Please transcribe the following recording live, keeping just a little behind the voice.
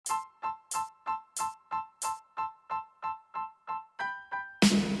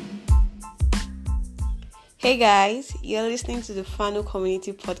Hey guys, you're listening to the Fano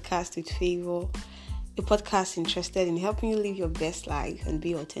Community Podcast with Favor, a podcast interested in helping you live your best life and be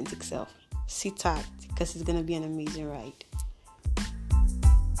your authentic self. Sit tight because it's going to be an amazing ride.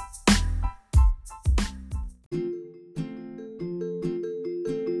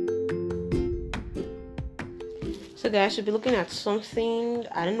 So guys, should be looking at something,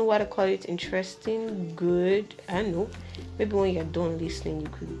 I don't know what to call it, interesting, good, I don't know. Maybe when you're done listening, you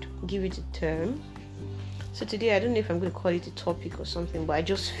could give it a term. So today, I don't know if I'm going to call it a topic or something, but I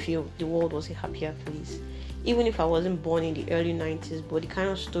just feel the world was a happier place. Even if I wasn't born in the early 90s, but the kind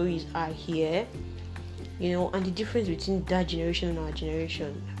of stories I hear, and the difference between that generation and our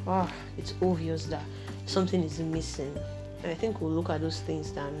generation, it's obvious that something is missing. And I think we'll look at those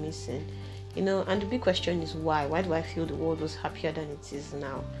things that are missing. And the big question is why? Why do I feel the world was happier than it is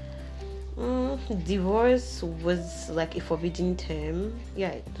now? Divorce was like a forbidden term. Yeah,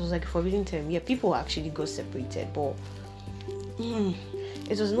 it was like a forbidden term. Yeah, people actually got separated, but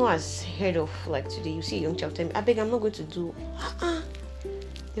it was not as heard of like today. You see a young child tell me, I beg, I'm not going to do.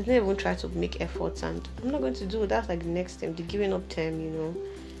 They've never even tried to make efforts, and I'm not going to do. That's like the next term, the giving up term.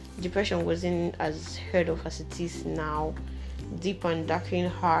 Depression wasn't as heard of as it is now. Deep and darkening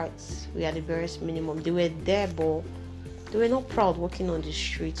hearts, we had the barest minimum. They were there, but they were not proud walking on the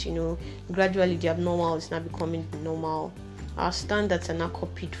streets. Gradually the abnormal is now becoming normal. Our standards are now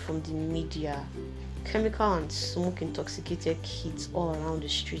copied from the media. Chemical and smoke intoxicated kids all around the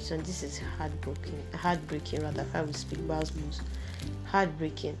streets, and this is heartbreaking rather, if I will speak Basbos.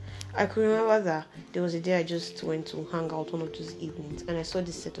 Heartbreaking. I could remember that there was a day I just went to hang out one of those evenings, and I saw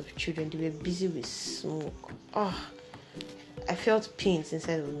this set of children. They were busy with smoke. I felt pains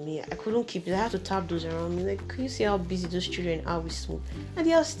inside of me. I couldn't keep it. I had to tap those around me. Like, can you see how busy those children are with smoke? And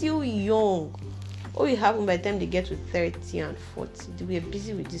they are still young. What will happen by the time they get to 30 and 40? They were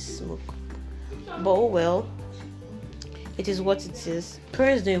busy with this smoke. But oh well. It is what it is.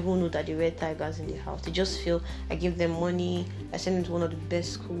 Parents don't even know that they were tigers in the house. They just feel I give them money, I send them to one of the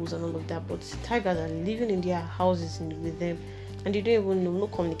best schools and all of that. But tigers are living in their houses with them. And they don't even know, no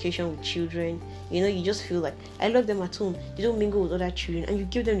communication with children. You just feel like, I love them at home. They don't mingle with other children. And you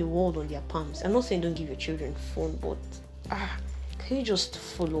give them the world on their palms. I'm not saying don't give your children phone, but can you just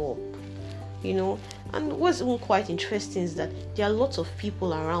follow up? And what's even quite interesting is that there are lots of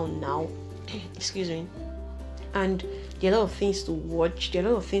people around now. Excuse me. And there are a lot of things to watch. There are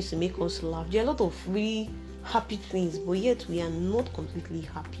a lot of things to make us laugh. There are a lot of really happy things. But yet we are not completely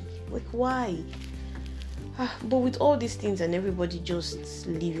happy. Like, why? But with all these things and everybody just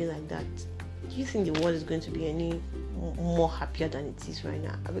living like that, do you think the world is going to be any more happier than it is right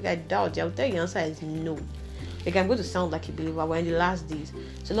now? I doubt it. I'll tell you the answer is no. I'm going to sound like a believer. We're in the last days.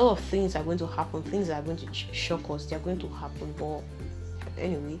 So a lot of things are going to happen. Things that are going to shock us. They're going to happen. But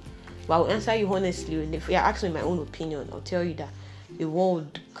anyway, I'll answer you honestly. If you're asking me my own opinion, I'll tell you that the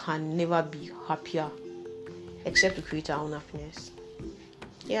world can never be happier except to create our own happiness.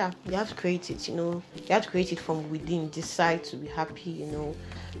 Yeah, you have to create it, you have to create it from within, decide to be happy,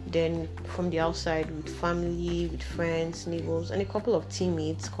 then from the outside with family, with friends, neighbors, and a couple of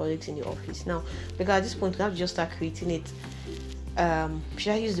teammates, colleagues in the office. Now, because at this point, we have to just start creating it,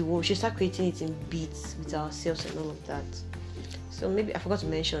 should I use the word? We should start creating it in beats with ourselves and all of that. So maybe I forgot to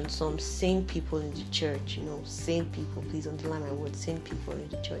mention some sane people in the church, sane people, please underline my word, sane people in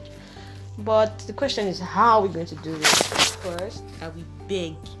the church. But the question is, how are we going to do this? First, I will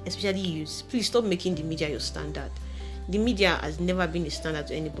beg, especially you, please stop making the media your standard. The media has never been a standard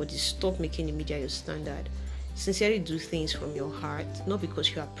to anybody. Stop making the media your standard. Sincerely do things from your heart, not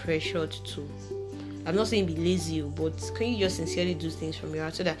because you are pressured to. I'm not saying be lazy, but can you just sincerely do things from your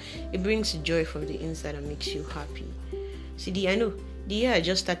heart so that it brings joy from the inside and makes you happy? See, I know the year I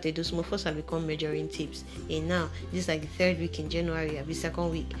just started, those more first have become measuring tips. And now, this is like the third week in January, I'll be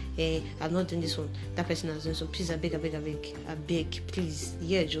second week. I've not done this one. That person has done so. Please, I beg, please. The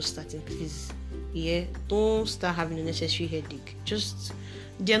year just starting, please. Yeah, don't start having a necessary headache. Just,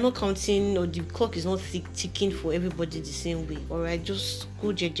 they're not counting, or the clock is not ticking for everybody the same way. Alright, just go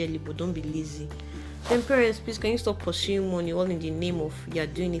jejely, but don't be lazy. Then parents, please, can you stop pursuing money all in the name of you're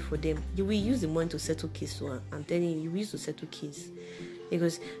doing it for them? You will use the money to settle case. So I'm telling you, you will use to settle case.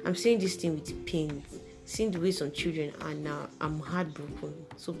 Because I'm saying this thing with pain. Seeing the way some children are now, I'm heartbroken.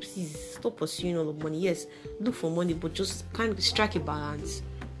 So please, stop pursuing all the money. Yes, look for money, but just kind of strike a balance.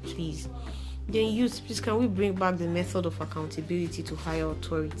 Please. Then youth, please, can we bring back the method of accountability to higher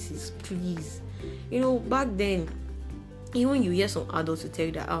authorities? Please. Back then, even you hear some adults who tell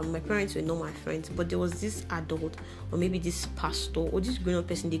you that my parents were not my friends, but there was this adult or maybe this pastor or this grown-up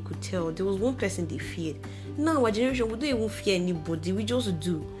person they could tell. There was one person they feared. Now our generation, we don't even fear anybody. We just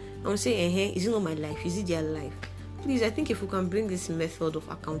do. I would say, is it not my life? Is it their life? Please, I think if we can bring this method of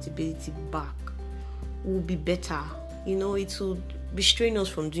accountability back, we'll be better. It will restrain us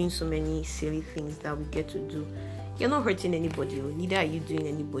from doing so many silly things that we get to do. You're not hurting anybody, or neither are you doing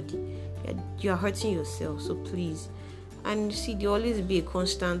anybody. You're hurting yourself, so please. And see, there'll always be a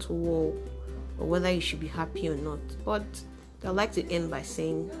constant war, or whether you should be happy or not. But I'd like to end by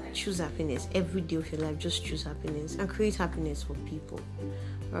saying, choose happiness. Every day of your life, just choose happiness and create happiness for people.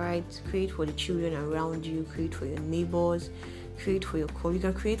 Alright? Create for the children around you, create for your neighbors, create for your core. You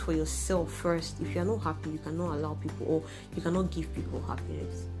can create for yourself first. If you're not happy, you cannot allow people, or you cannot give people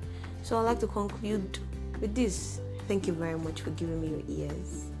happiness. So I'd like to conclude with this. Thank you very much for giving me your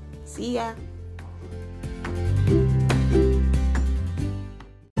ears. See ya.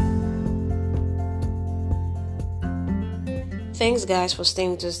 Thanks, guys, for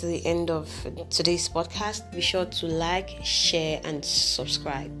staying with us to the end of today's podcast. Be sure to like, share, and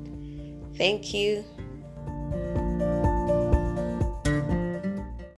subscribe. Thank you.